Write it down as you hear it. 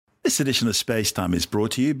This edition of Space Time is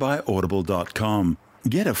brought to you by Audible.com.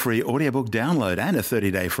 Get a free audiobook download and a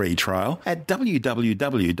 30-day free trial at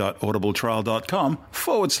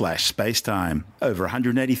www.audibletrial.com/spacetime. Over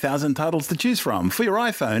 180,000 titles to choose from for your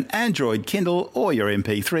iPhone, Android, Kindle, or your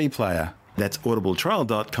MP3 player. That's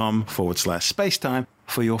audibletrial.com/spacetime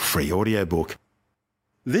for your free audiobook.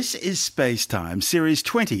 This is Space Time, Series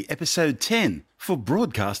 20, Episode 10, for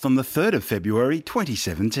broadcast on the 3rd of February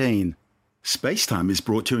 2017. Spacetime is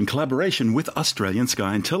brought to you in collaboration with Australian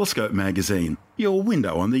Sky and Telescope magazine, your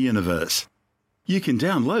window on the universe. You can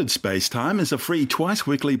download Spacetime as a free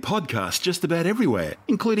twice-weekly podcast just about everywhere,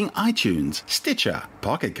 including iTunes, Stitcher,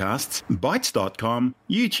 Pocket Casts, Bytes.com,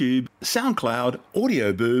 YouTube, SoundCloud,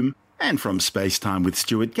 Audio Boom, and from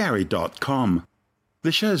spacetimewithstuartgary.com.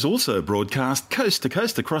 The show's also broadcast coast to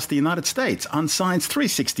coast across the United States on Science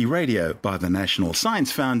 360 Radio by the National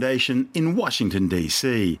Science Foundation in Washington,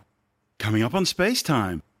 D.C. Coming up on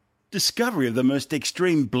Spacetime, discovery of the most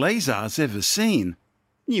extreme blazars ever seen,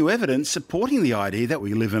 new evidence supporting the idea that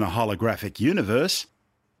we live in a holographic universe,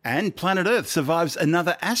 and planet Earth survives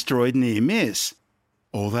another asteroid near miss.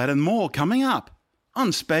 All that and more coming up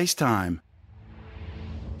on Spacetime.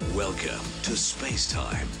 Welcome to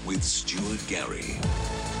Spacetime with Stuart Gary.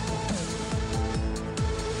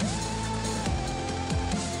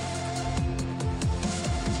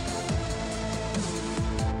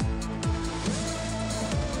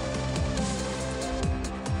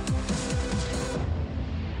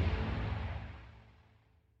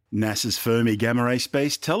 NASA's Fermi Gamma Ray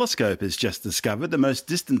Space Telescope has just discovered the most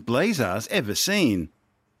distant blazars ever seen.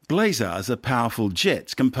 Blazars are powerful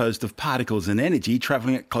jets composed of particles and energy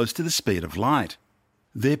travelling at close to the speed of light.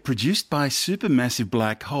 They're produced by supermassive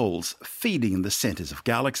black holes feeding the centres of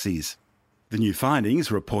galaxies. The new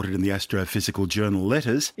findings, reported in the astrophysical journal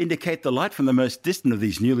Letters, indicate the light from the most distant of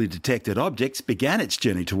these newly detected objects began its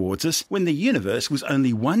journey towards us when the universe was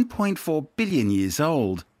only 1.4 billion years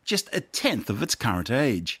old, just a tenth of its current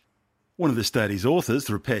age. One of the study's authors,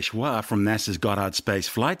 Rupesh Wah from NASA's Goddard Space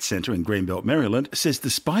Flight Center in Greenbelt, Maryland, says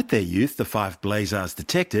despite their youth, the 5 blazars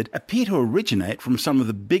detected appear to originate from some of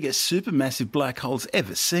the biggest supermassive black holes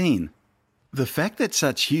ever seen. The fact that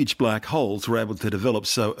such huge black holes were able to develop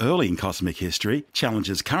so early in cosmic history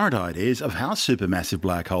challenges current ideas of how supermassive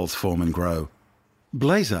black holes form and grow.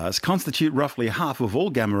 Blazars constitute roughly half of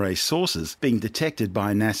all gamma-ray sources being detected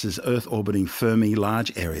by NASA's Earth-orbiting Fermi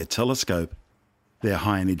Large Area Telescope. Their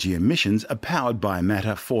high-energy emissions are powered by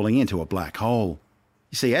matter falling into a black hole.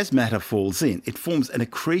 You see, as matter falls in, it forms an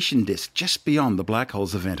accretion disk just beyond the black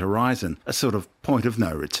hole's event horizon, a sort of point of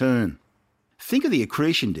no return. Think of the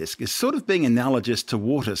accretion disk as sort of being analogous to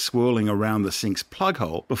water swirling around the sink's plug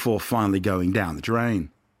hole before finally going down the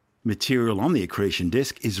drain. Material on the accretion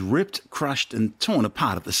disk is ripped, crushed, and torn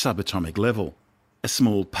apart at the subatomic level. A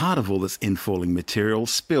small part of all this infalling material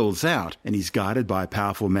spills out and is guided by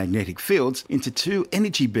powerful magnetic fields into 2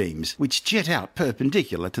 energy beams which jet out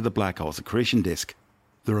perpendicular to the black hole's accretion disk.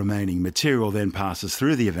 The remaining material then passes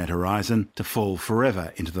through the event horizon to fall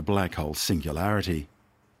forever into the black hole's singularity.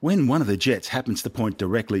 When one of the jets happens to point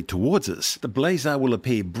directly towards us, the blazar will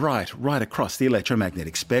appear bright right across the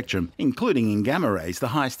electromagnetic spectrum, including in gamma rays, the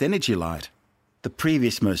highest energy light. The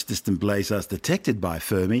previous most distant blazars detected by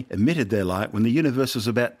Fermi emitted their light when the universe was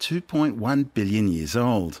about 2.1 billion years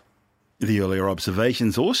old. The earlier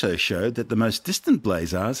observations also showed that the most distant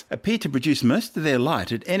blazars appear to produce most of their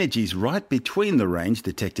light at energies right between the range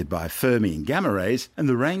detected by Fermi in gamma rays and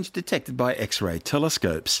the range detected by X-ray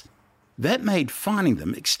telescopes. That made finding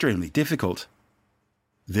them extremely difficult.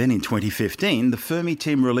 Then in 2015, the Fermi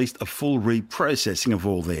team released a full reprocessing of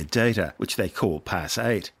all their data, which they call Pass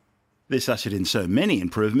 8. This ushered in so many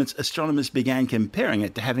improvements, astronomers began comparing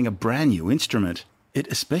it to having a brand new instrument.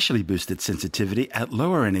 It especially boosted sensitivity at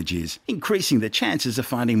lower energies, increasing the chances of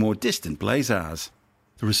finding more distant blazars.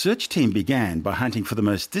 The research team began by hunting for the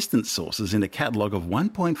most distant sources in a catalogue of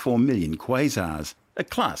 1.4 million quasars, a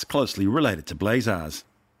class closely related to blazars.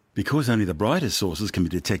 Because only the brightest sources can be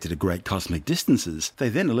detected at great cosmic distances, they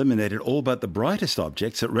then eliminated all but the brightest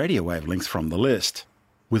objects at radio wavelengths from the list.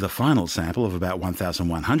 With a final sample of about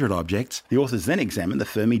 1,100 objects, the authors then examined the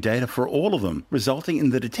Fermi data for all of them, resulting in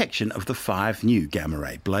the detection of the 5 new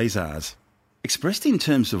gamma-ray blazars. Expressed in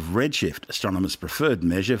terms of redshift, astronomers' preferred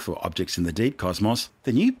measure for objects in the deep cosmos,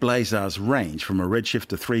 the new blazars range from a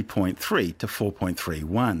redshift of 3.3 to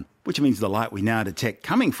 4.31, which means the light we now detect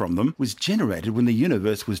coming from them was generated when the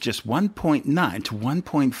universe was just 1.9 to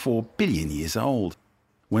 1.4 billion years old.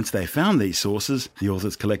 Once they found these sources, the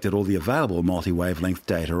authors collected all the available multi-wavelength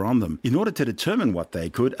data on them in order to determine what they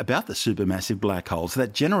could about the supermassive black holes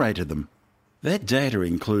that generated them. That data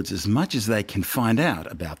includes as much as they can find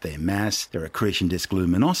out about their mass, their accretion disk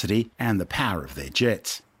luminosity, and the power of their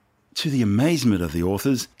jets. To the amazement of the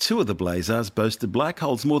authors, two of the blazars boasted black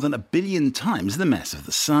holes more than 1 billion times the mass of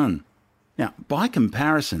the Sun. Now, by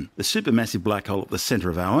comparison, the supermassive black hole at the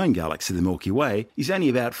centre of our own galaxy, the Milky Way, is only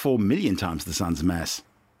about 4 million times the Sun's mass.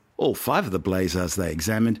 All 5 of the blazars they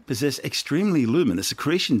examined possess extremely luminous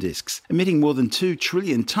accretion disks, emitting more than 2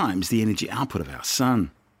 trillion times the energy output of our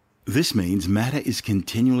Sun. This means matter is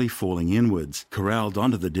continually falling inwards, corralled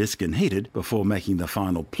onto the disk and heated before making the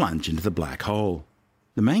final plunge into the black hole.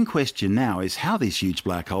 The main question now is how these huge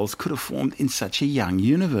black holes could have formed in such a young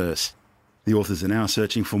universe. The authors are now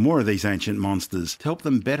searching for more of these ancient monsters to help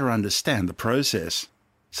them better understand the process.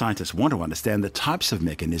 Scientists want to understand the types of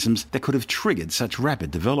mechanisms that could have triggered such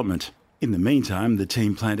rapid development. In the meantime, the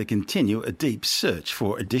team plan to continue a deep search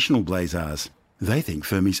for additional blazars. They think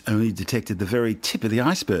Fermi's only detected the very tip of the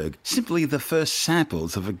iceberg, simply the first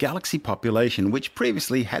samples of a galaxy population which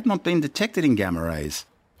previously had not been detected in gamma rays.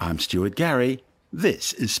 I'm Stuart Gary.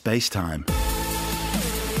 This is Space Time.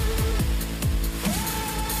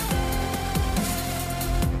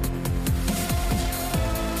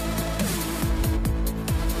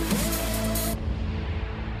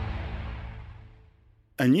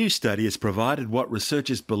 A new study has provided what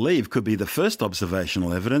researchers believe could be the first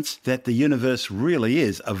observational evidence that the universe really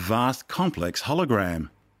is a vast, complex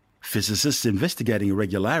hologram. Physicists investigating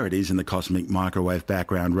irregularities in the cosmic microwave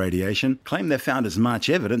background radiation claim they've found as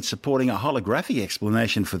much evidence supporting a holographic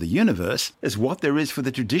explanation for the universe as what there is for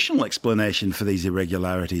the traditional explanation for these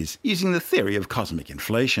irregularities, using the theory of cosmic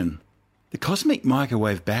inflation. The cosmic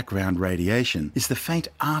microwave background radiation is the faint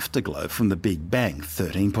afterglow from the Big Bang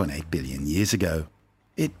 13.8 billion years ago.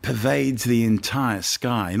 It pervades the entire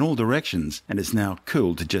sky in all directions and is now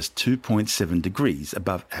cooled to just 2.7 degrees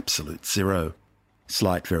above absolute zero.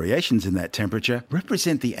 Slight variations in that temperature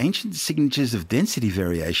represent the ancient signatures of density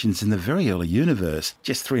variations in the very early universe,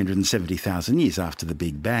 just 370,000 years after the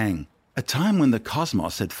Big Bang, a time when the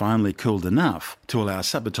cosmos had finally cooled enough to allow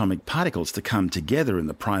subatomic particles to come together in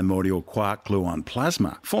the primordial quark-gluon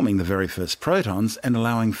plasma, forming the very first protons and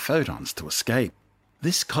allowing photons to escape.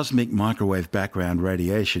 This cosmic microwave background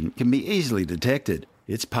radiation can be easily detected.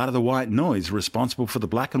 It's part of the white noise responsible for the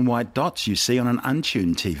black and white dots you see on an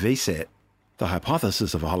untuned TV set. The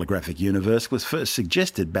hypothesis of a holographic universe was first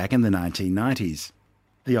suggested back in the 1990s.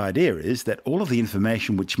 The idea is that all of the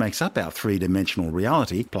information which makes up our three-dimensional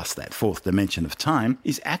reality, plus that fourth dimension of time,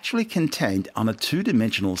 is actually contained on a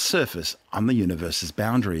two-dimensional surface on the universe's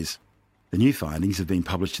boundaries. The new findings have been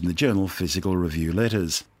published in the journal Physical Review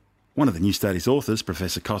Letters. One of the new study's authors,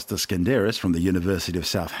 Professor Kostas Skanderis from the University of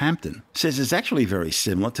Southampton, says it's actually very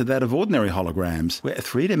similar to that of ordinary holograms, where a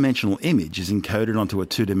three-dimensional image is encoded onto a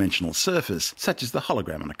two-dimensional surface, such as the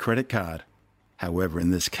hologram on a credit card. However,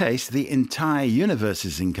 in this case, the entire universe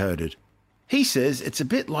is encoded. He says it's a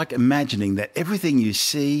bit like imagining that everything you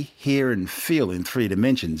see, hear and feel in 3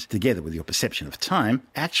 dimensions, together with your perception of time,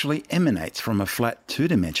 actually emanates from a flat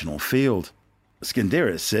two-dimensional field.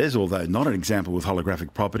 Skanderis says, although not an example with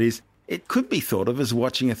holographic properties, it could be thought of as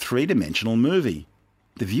watching a 3-dimensional movie.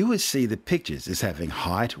 The viewers see the pictures as having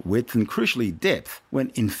height, width and crucially depth, when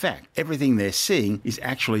in fact everything they're seeing is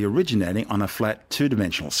actually originating on a flat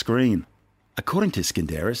 2-dimensional screen. According to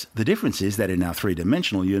Skanderis, the difference is that in our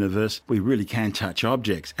 3-dimensional universe we really can touch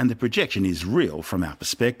objects and the projection is real from our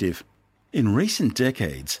perspective. In recent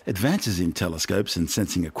decades, advances in telescopes and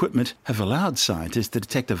sensing equipment have allowed scientists to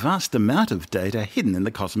detect a vast amount of data hidden in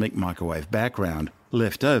the cosmic microwave background,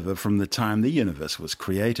 left over from the time the universe was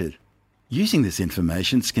created. Using this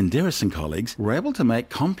information, Skanderis and colleagues were able to make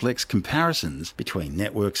complex comparisons between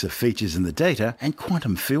networks of features in the data and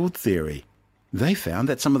quantum field theory. They found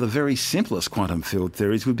that some of the very simplest quantum field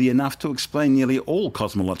theories would be enough to explain nearly all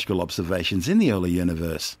cosmological observations in the early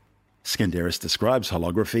universe. Skanderis describes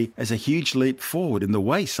holography as a huge leap forward in the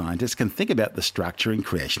way scientists can think about the structure and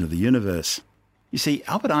creation of the universe. You see,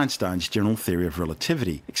 Albert Einstein's general theory of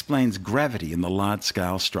relativity explains gravity in the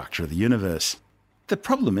large-scale structure of the universe. The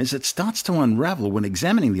problem is it starts to unravel when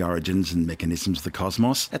examining the origins and mechanisms of the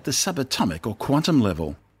cosmos at the subatomic or quantum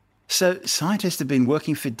level. So scientists have been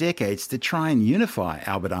working for decades to try and unify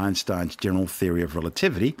Albert Einstein's general theory of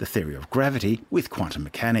relativity, the theory of gravity, with quantum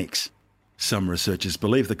mechanics. Some researchers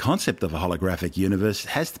believe the concept of a holographic universe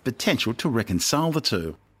has the potential to reconcile the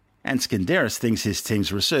two, and Skanderis thinks his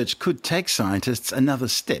team's research could take scientists another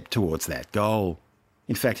step towards that goal.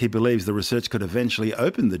 In fact, he believes the research could eventually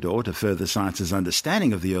open the door to further science's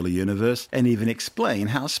understanding of the early universe and even explain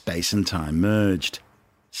how space and time merged.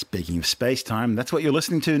 Speaking of space-time, that's what you're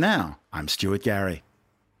listening to now. I'm Stuart Gary.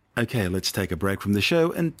 Okay, let's take a break from the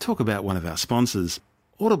show and talk about one of our sponsors.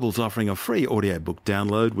 Audible's offering a free audiobook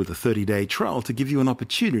download with a 30-day trial to give you an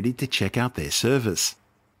opportunity to check out their service.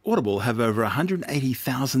 Audible have over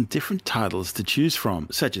 180,000 different titles to choose from,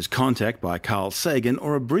 such as Contact by Carl Sagan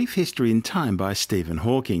or A Brief History in Time by Stephen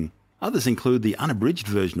Hawking. Others include the unabridged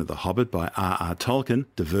version of The Hobbit by R.R. Tolkien,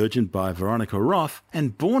 Divergent by Veronica Roth,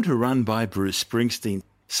 and Born to Run by Bruce Springsteen.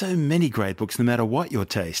 So many great books no matter what your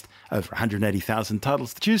taste. Over 180,000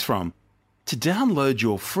 titles to choose from. To download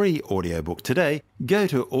your free audiobook today, go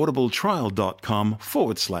to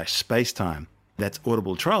audibletrial.com/spacetime. That's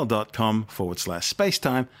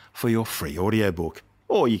audibletrial.com/spacetime for your free audiobook.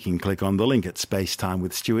 Or you can click on the link at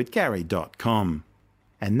spacetimewithstuartgary.com.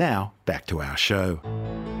 And now, back to our show.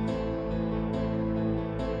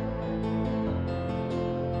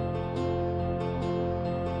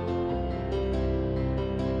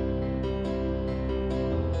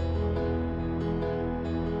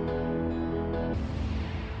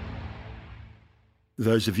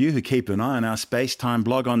 Those of you who keep an eye on our Space-Time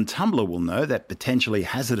blog on Tumblr will know that potentially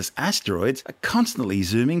hazardous asteroids are constantly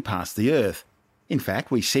zooming past the Earth. In fact,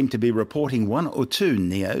 we seem to be reporting 1 or 2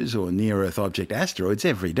 NEOs or near-Earth object asteroids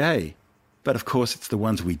every day. But of course it's the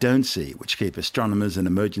ones we don't see which keep astronomers and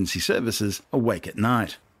emergency services awake at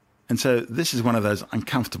night. And so this is one of those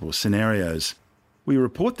uncomfortable scenarios. We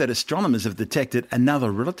report that astronomers have detected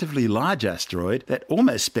another relatively large asteroid that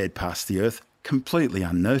almost sped past the Earth completely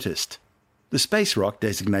unnoticed. The space rock,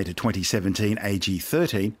 designated 2017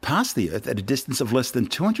 AG13, passed the Earth at a distance of less than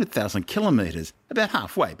 200,000 kilometres, about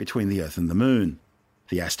halfway between the Earth and the Moon.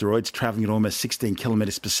 The asteroid's travelling at almost 16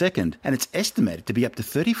 kilometres per second, and it's estimated to be up to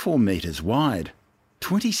 34 metres wide.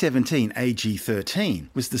 2017 AG13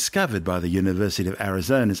 was discovered by the University of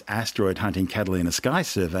Arizona's Asteroid Hunting Catalina Sky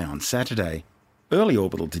Survey on Saturday. Early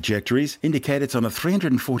orbital trajectories indicate it's on a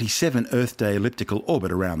 347 Earth-day elliptical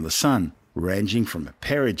orbit around the Sun, ranging from a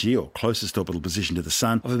perigee, or closest orbital position to the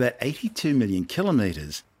Sun, of about 82 million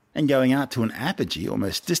kilometres, and going out to an apogee, or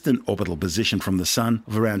most distant orbital position from the Sun,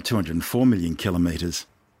 of around 204 million kilometres.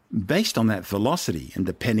 Based on that velocity, and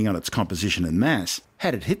depending on its composition and mass,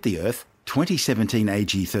 had it hit the Earth, 2017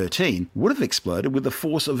 AG13 would have exploded with the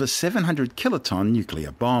force of a 700 kiloton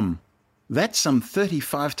nuclear bomb. That's some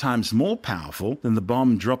 35 times more powerful than the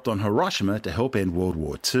bomb dropped on Hiroshima to help end World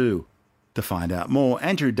War II. To find out more,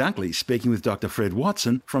 Andrew Dunkley speaking with Dr. Fred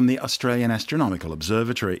Watson from the Australian Astronomical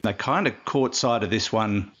Observatory. They kind of caught sight of this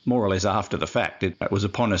one more or less after the fact. It was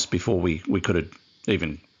upon us before we could have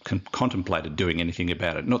even contemplated doing anything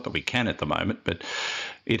about it. Not that we can at the moment, but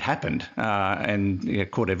it happened and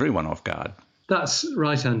caught everyone off guard. That's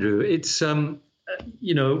right, Andrew. It's the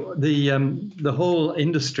whole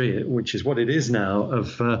industry, which is what it is now,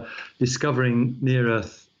 of discovering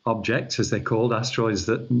near-Earth objects, as they're called, asteroids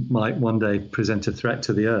that might one day present a threat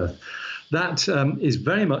to the Earth. That is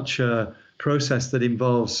very much a process that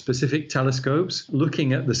involves specific telescopes,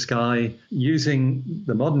 looking at the sky, using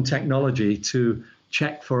the modern technology to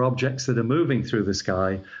check for objects that are moving through the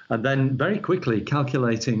sky, and then very quickly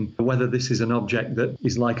calculating whether this is an object that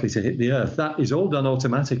is likely to hit the Earth. That is all done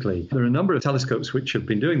automatically. There are a number of telescopes which have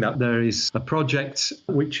been doing that. There is a project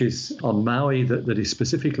which is on Maui that is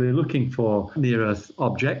specifically looking for near-Earth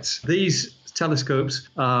objects. These telescopes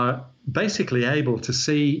are basically able to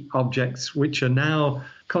see objects which are now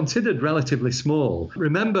considered relatively small.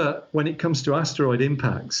 Remember, when it comes to asteroid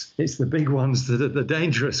impacts, it's the big ones that are the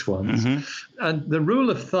dangerous ones. Mm-hmm. And the rule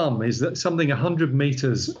of thumb is that something 100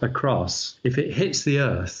 meters across, if it hits the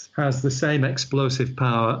Earth, has the same explosive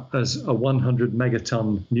power as a 100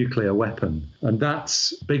 megaton nuclear weapon. And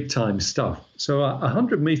that's big time stuff. So a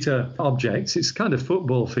 100-meter object, it's kind of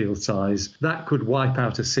football field size, that could wipe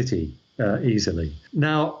out a city easily.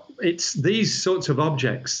 Now, it's these sorts of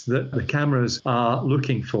objects that the cameras are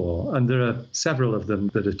looking for, and there are several of them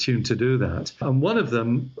that are tuned to do that. And one of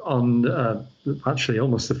them on actually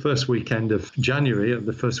almost the first weekend of January, of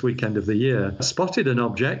the first weekend of the year, spotted an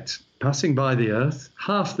object passing by the Earth,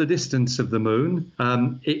 half the distance of the Moon.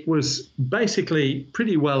 It was basically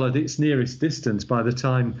pretty well at its nearest distance by the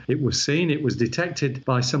time it was seen. It was detected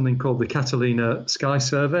by something called the Catalina Sky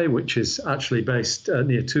Survey, which is actually based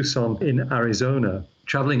near Tucson in Arizona,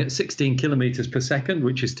 traveling at 16 kilometers per second,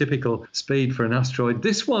 which is typical speed for an asteroid.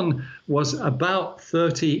 This one was about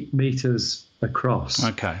 30 meters across.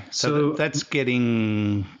 Okay, so that's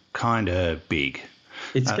getting kind of big.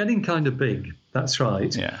 It's getting kind of big. That's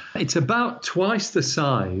right. Yeah. It's about twice the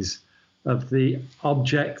size of the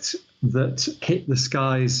object that hit the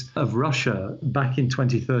skies of Russia back in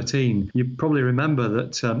 2013. You probably remember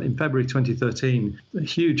that in February 2013, a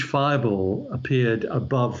huge fireball appeared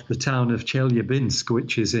above the town of Chelyabinsk,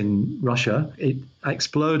 which is in Russia. It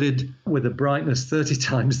exploded with a brightness 30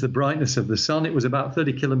 times the brightness of the sun. It was about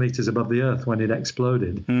 30 kilometers above the Earth when it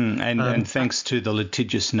exploded. And thanks to the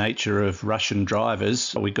litigious nature of Russian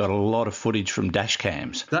drivers, we got a lot of footage from dash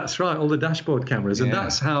cams. That's right, all the dashboard cameras. And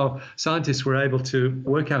that's how scientists were able to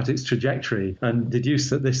work out its trajectory and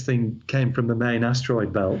deduce that this thing came from the main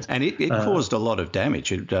asteroid belt. And it caused a lot of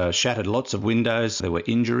damage. It shattered lots of windows. There were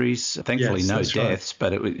injuries. Thankfully, no deaths,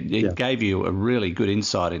 but it gave you a really good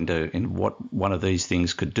insight into what one of these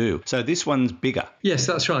things could do. So this one's bigger. Yes,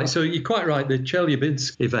 that's right. So you're quite right. The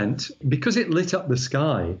Chelyabinsk event, because it lit up the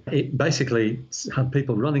sky, it basically had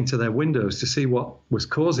people running to their windows to see what was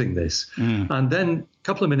causing this. And then a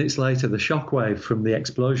couple of minutes later, the shockwave from the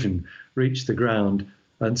explosion reached the ground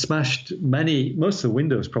and smashed most of the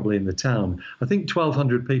windows probably in the town. I think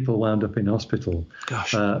 1,200 people wound up in hospital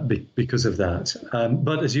because of that.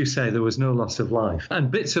 But as you say, there was no loss of life.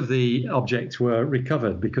 And bits of the object were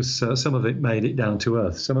recovered because some of it made it down to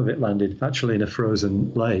Earth. Some of it landed actually in a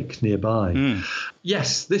frozen lake nearby.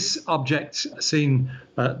 Yes, this object seen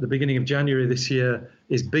at the beginning of January this year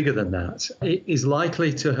is bigger than that. It is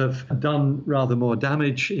likely to have done rather more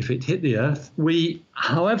damage if it hit the Earth. We,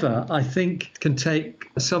 however, I think can take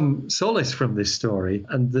some solace from this story.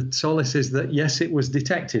 And the solace is that, yes, it was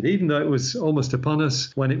detected. Even though it was almost upon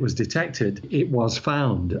us when it was detected, it was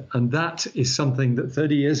found. And that is something that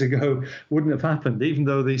 30 years ago wouldn't have happened, even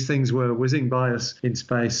though these things were whizzing by us in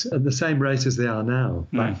space at the same rate as they are now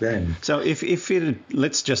back then. So if it,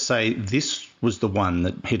 let's just say this was the one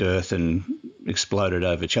that hit Earth and exploded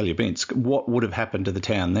over Chelyabinsk, what would have happened to the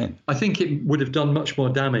town then? I think it would have done much more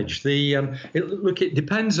damage. It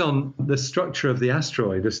depends on the structure of the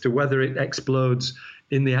asteroid as to whether it explodes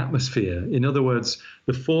in the atmosphere. In other words,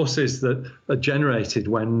 the forces that are generated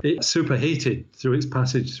when it's superheated through its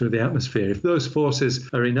passage through the atmosphere, if those forces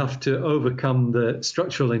are enough to overcome the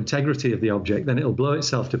structural integrity of the object, then it'll blow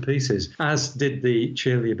itself to pieces, as did the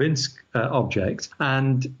Chelyabinsk object.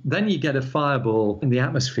 And then you get a fireball in the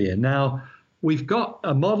atmosphere. Now, we've got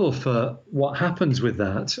a model for what happens with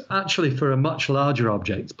that, actually for a much larger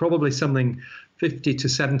object, probably something 50 to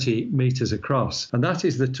 70 meters across. And that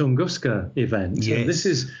is the Tunguska event. Yes. And this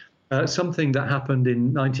is something that happened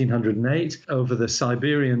in 1908 over the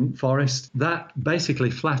Siberian forest. That basically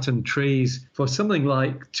flattened trees for something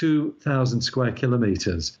like 2,000 square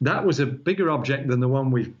kilometers. That was a bigger object than the one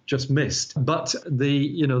we've just missed. But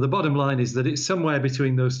the bottom line is that it's somewhere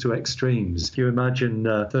between those two extremes. If you imagine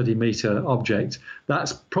a 30-meter object,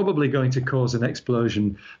 that's probably going to cause an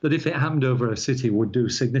explosion that, if it happened over a city, would do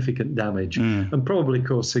significant damage and probably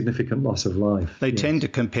cause significant loss of life. They tend to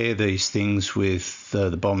compare these things with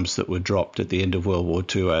the bombs that were dropped at the end of World War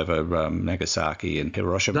II over Nagasaki and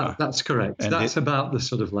Hiroshima. That's correct. And that's about the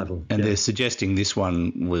sort of level. And they're suggesting this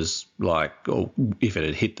one was like, if it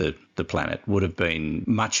had hit the planet, would have been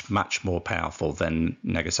much, much more powerful than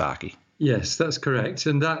Nagasaki. Yes, that's correct.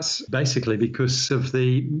 And that's basically because of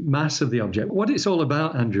the mass of the object. What it's all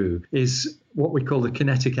about, Andrew, is what we call the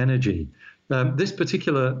kinetic energy. This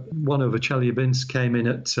particular one over Chelyabinsk came in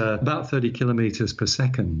at about 30 kilometers per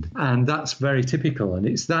second. And that's very typical. And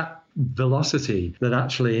it's that velocity that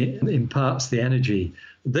actually imparts the energy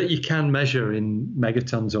that you can measure in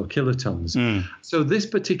megatons or kilotons. So this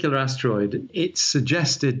particular asteroid, it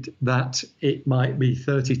suggested that it might be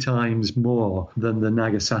 30 times more than the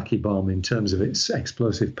Nagasaki bomb in terms of its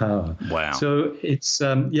explosive power. Wow. So it's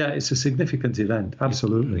a significant event,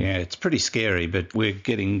 absolutely. Yeah, it's pretty scary, but we're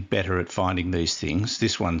getting better at finding these things.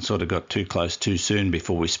 This one sort of got too close too soon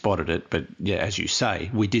before we spotted it, but yeah, as you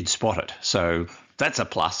say, we did spot it. So that's a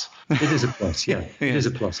plus. It is a plus, yeah. It is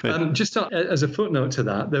a plus. Just as a footnote to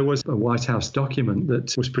that, there was a White House document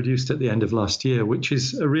that was produced at the end of last year, which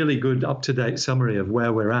is a really good up-to-date summary of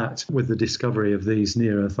where we're at with the discovery of these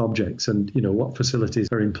near-Earth objects and, what facilities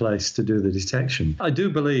are in place to do the detection. I do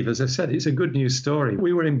believe, as I said, it's a good news story.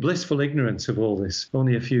 We were in blissful ignorance of all this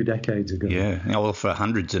only a few decades ago. Yeah. Well, for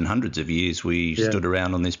hundreds and hundreds of years, we stood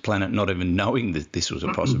around on this planet not even knowing that this was a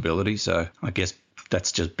possibility. So I guess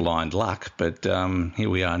that's just blind luck. But here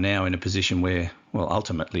we are now in a position where, well,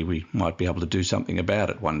 ultimately we might be able to do something about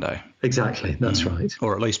it one day. Exactly. That's right.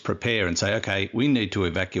 Or at least prepare and say, OK, we need to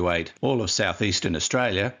evacuate all of southeastern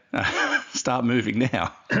Australia. Start moving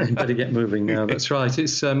now. Better get moving now. That's right.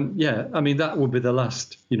 It's that would be the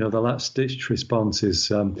last ditch response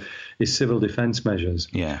is civil defence measures.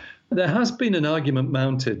 Yeah. There has been an argument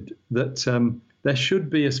mounted that there should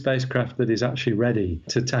be a spacecraft that is actually ready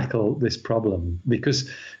to tackle this problem, because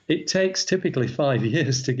it takes typically 5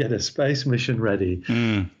 years to get a space mission ready.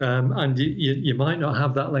 And you might not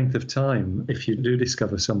have that length of time if you do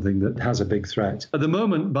discover something that has a big threat. At the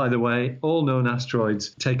moment, by the way, all known asteroids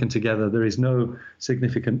taken together, there is no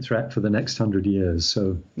significant threat for the next 100 years.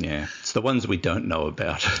 So yeah, it's the ones we don't know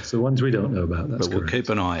about. It's the ones we don't know about, that's But we'll correct. keep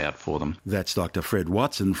an eye out for them. That's Dr. Fred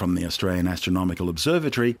Watson from the Australian Astronomical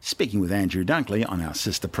Observatory speaking with Andrew Dunkley on our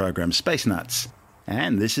sister program Space Nuts.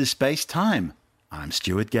 And this is Space Time. I'm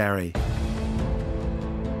Stuart Gary.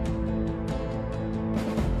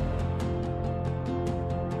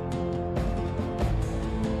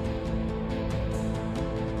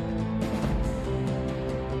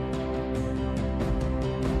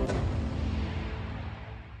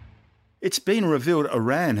 It's been revealed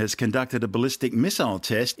Iran has conducted a ballistic missile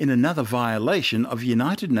test in another violation of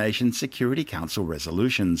United Nations Security Council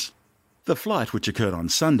resolutions. The flight, which occurred on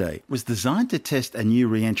Sunday, was designed to test a new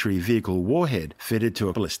re-entry vehicle warhead fitted to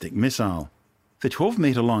a ballistic missile. The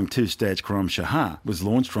 12-metre-long two-stage Khorram Shah was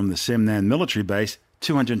launched from the Semnan military base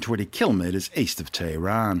 220 kilometres east of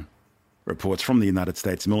Tehran. Reports from the United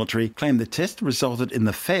States military claim the test resulted in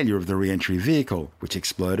the failure of the re-entry vehicle, which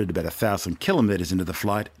exploded about 1,000 kilometres into the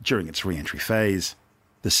flight during its re-entry phase.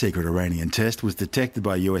 The secret Iranian test was detected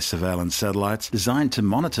by US surveillance satellites designed to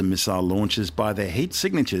monitor missile launches by their heat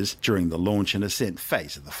signatures during the launch and ascent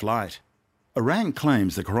phase of the flight. Iran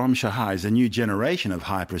claims the Khorram Shah is a new generation of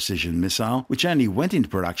high-precision missile which only went into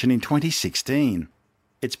production in 2016.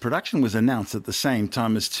 Its production was announced at the same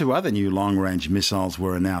time as two other new long-range missiles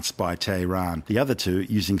were announced by Tehran, the other two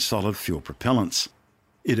using solid fuel propellants.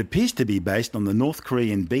 It appears to be based on the North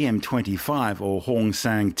Korean BM-25 or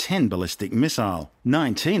Hwasong-10 ballistic missile,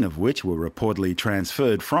 19 of which were reportedly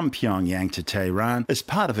transferred from Pyongyang to Tehran as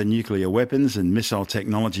part of a nuclear weapons and missile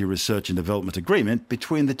technology research and development agreement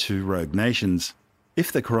between the two rogue nations.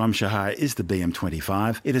 If the Khorram Shah is the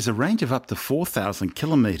BM-25, it has a range of up to 4,000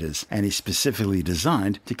 kilometres and is specifically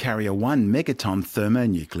designed to carry a 1 megaton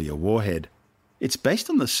thermonuclear warhead. It's based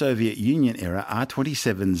on the Soviet Union-era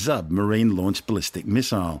R-27 Zub marine-launched ballistic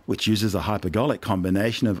missile, which uses a hypergolic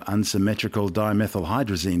combination of unsymmetrical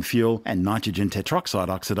dimethylhydrazine fuel and nitrogen tetroxide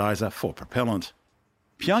oxidizer for propellant.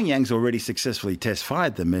 Pyongyang's already successfully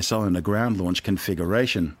test-fired the missile in a ground-launch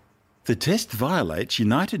configuration. The test violates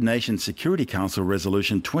United Nations Security Council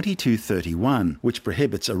Resolution 2231, which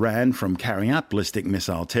prohibits Iran from carrying out ballistic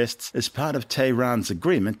missile tests as part of Tehran's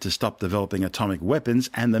agreement to stop developing atomic weapons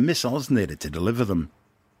and the missiles needed to deliver them.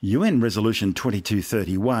 UN Resolution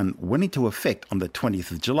 2231 went into effect on the 20th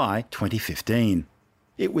of July 2015.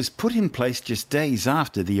 It was put in place just days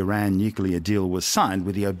after the Iran nuclear deal was signed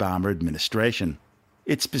with the Obama administration.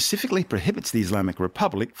 It specifically prohibits the Islamic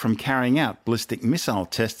Republic from carrying out ballistic missile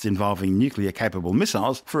tests involving nuclear-capable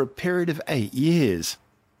missiles for a period of 8 years.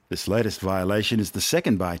 This latest violation is the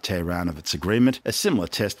second by Tehran of its agreement. A similar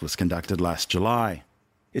test was conducted last July.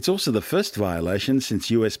 It's also the first violation since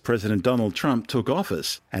US President Donald Trump took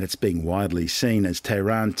office, and it's being widely seen as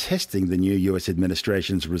Tehran testing the new US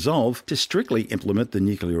administration's resolve to strictly implement the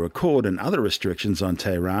nuclear accord and other restrictions on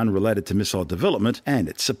Tehran related to missile development and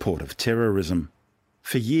its support of terrorism.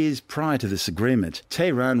 For years prior to this agreement,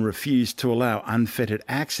 Tehran refused to allow unfettered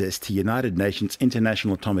access to United Nations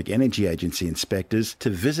International Atomic Energy Agency inspectors to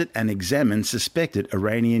visit and examine suspected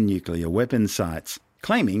Iranian nuclear weapon sites,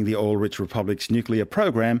 claiming the oil-rich republic's nuclear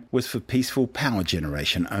program was for peaceful power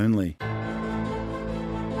generation only.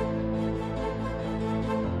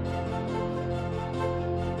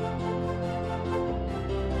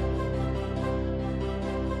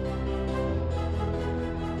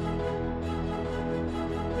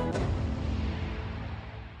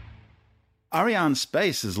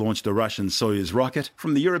 Arianespace has launched a Russian Soyuz rocket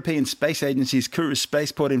from the European Space Agency's Kourou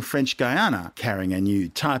spaceport in French Guyana, carrying a new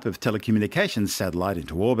type of telecommunications satellite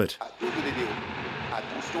into orbit.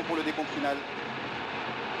 Attention pour le décompte final.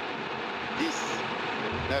 10,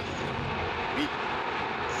 9, 8,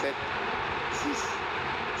 7, 6,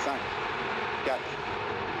 5,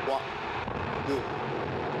 4, 3, 2,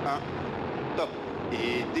 1, top.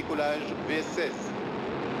 Et décollage VS16.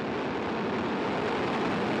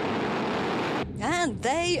 And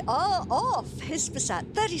they are off.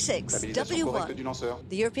 Hispasat 36 W1.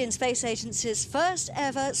 The European Space Agency's first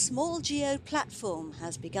ever small GEO platform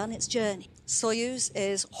has begun its journey. Soyuz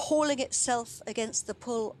is hauling itself against the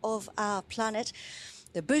pull of our planet.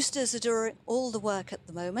 The boosters are doing all the work at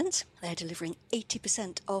the moment. They're delivering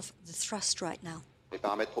 80% of the thrust right now. Les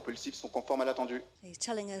paramètres propulsifs sont conformes à l'attendu. He's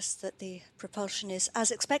telling us that the propulsion is as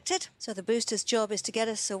expected. So the booster's job is to get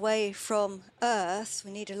us away from Earth.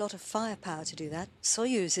 We need a lot of firepower to do that.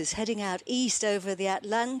 Soyuz is heading out east over the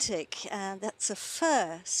Atlantic, and that's a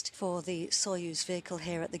first for the Soyuz vehicle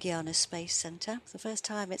here at the Guiana Space Center. It's the first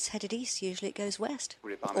time it's headed east. Usually it goes west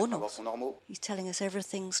or north. He's telling us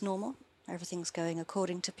everything's normal. Everything's going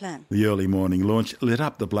according to plan. The early morning launch lit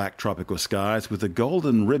up the black tropical skies with a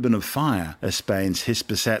golden ribbon of fire as Spain's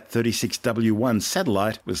Hispasat 36W1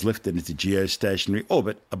 satellite was lifted into geostationary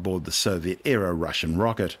orbit aboard the Soviet-era Russian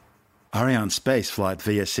rocket. Ariane Space Flight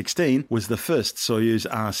VS-16 was the first Soyuz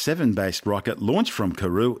R-7-based rocket launched from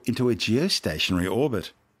Kourou into a geostationary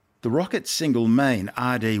orbit. The rocket's single main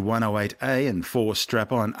RD-108A and four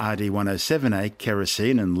strap-on RD-107A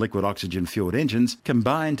kerosene and liquid oxygen-fueled engines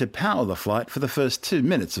combined to power the flight for the first 2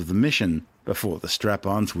 minutes of the mission, before the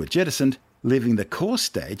strap-ons were jettisoned, leaving the core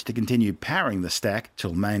stage to continue powering the stack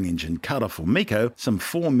till main engine cut-off or MECO some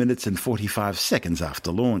 4 minutes and 45 seconds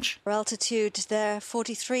after launch. Our altitude there,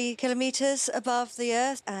 43 kilometres above the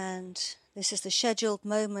Earth, and this is the scheduled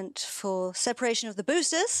moment for separation of the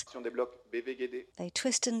boosters. They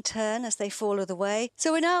twist and turn as they fall of the way.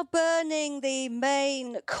 So we're now burning the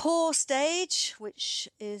main core stage, which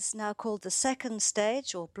is now called the second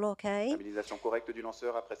stage, or Block A.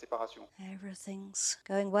 Everything's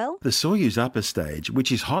going well. The Soyuz upper stage,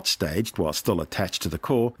 which is hot staged while still attached to the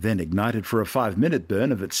core, then ignited for a 5-minute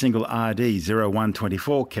burn of its single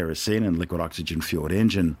RD-0124 kerosene and liquid oxygen-fueled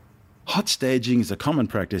engine. Hot staging is a common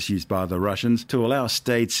practice used by the Russians to allow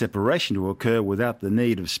stage separation to occur without the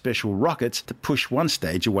need of special rockets to push one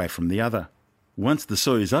stage away from the other. Once the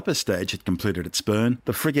Soyuz upper stage had completed its burn,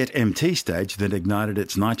 the Frigate MT stage then ignited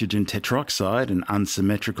its nitrogen tetroxide and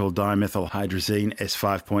unsymmetrical dimethylhydrazine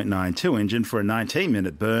S5.92 engine for a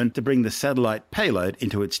 19-minute burn to bring the satellite payload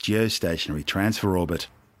into its geostationary transfer orbit.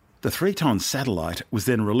 The 3-ton satellite was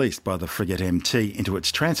then released by the Frigate MT into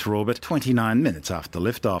its transfer orbit 29 minutes after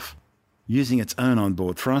liftoff. Using its own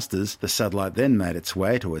onboard thrusters, the satellite then made its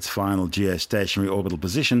way to its final geostationary orbital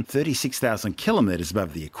position 36,000 kilometres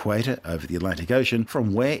above the equator over the Atlantic Ocean,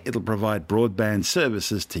 from where it'll provide broadband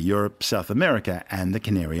services to Europe, South America and the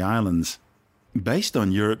Canary Islands. Based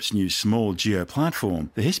on Europe's new small GEO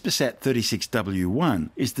platform, the Hispasat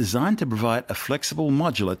 36W1 is designed to provide a flexible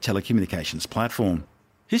modular telecommunications platform.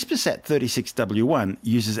 Hispasat 36W1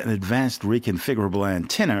 uses an advanced reconfigurable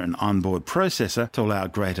antenna and onboard processor to allow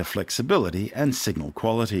greater flexibility and signal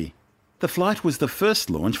quality. The flight was the first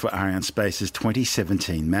launch for Arianespace's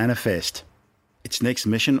 2017 manifest. Its next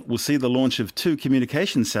mission will see the launch of 2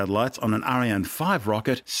 communication satellites on an Ariane 5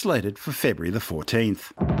 rocket slated for February the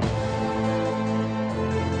 14th.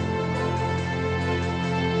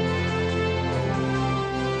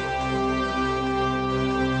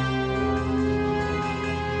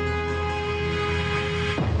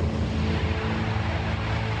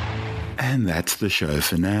 And that's the show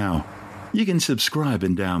for now. You can subscribe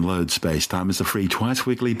and download Spacetime as a free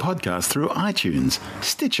twice-weekly podcast through iTunes,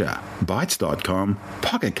 Stitcher, Bytes.com,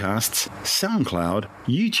 Pocket Casts, SoundCloud,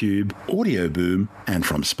 YouTube, Audio Boom, and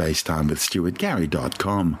from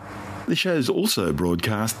SpaceTimeWithStuartGarry.com. The show's also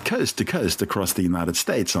broadcast coast to coast across the United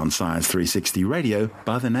States on Science 360 Radio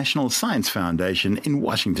by the National Science Foundation in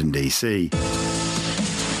Washington, D.C.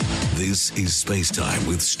 This is Spacetime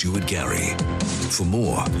with Stuart Gary. For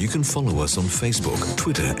more, you can follow us on Facebook,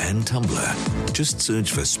 Twitter and Tumblr. Just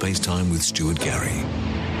search for Spacetime with Stuart Gary.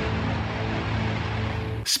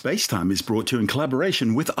 Spacetime is brought to you in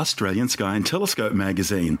collaboration with Australian Sky and Telescope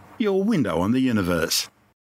magazine, your window on the universe.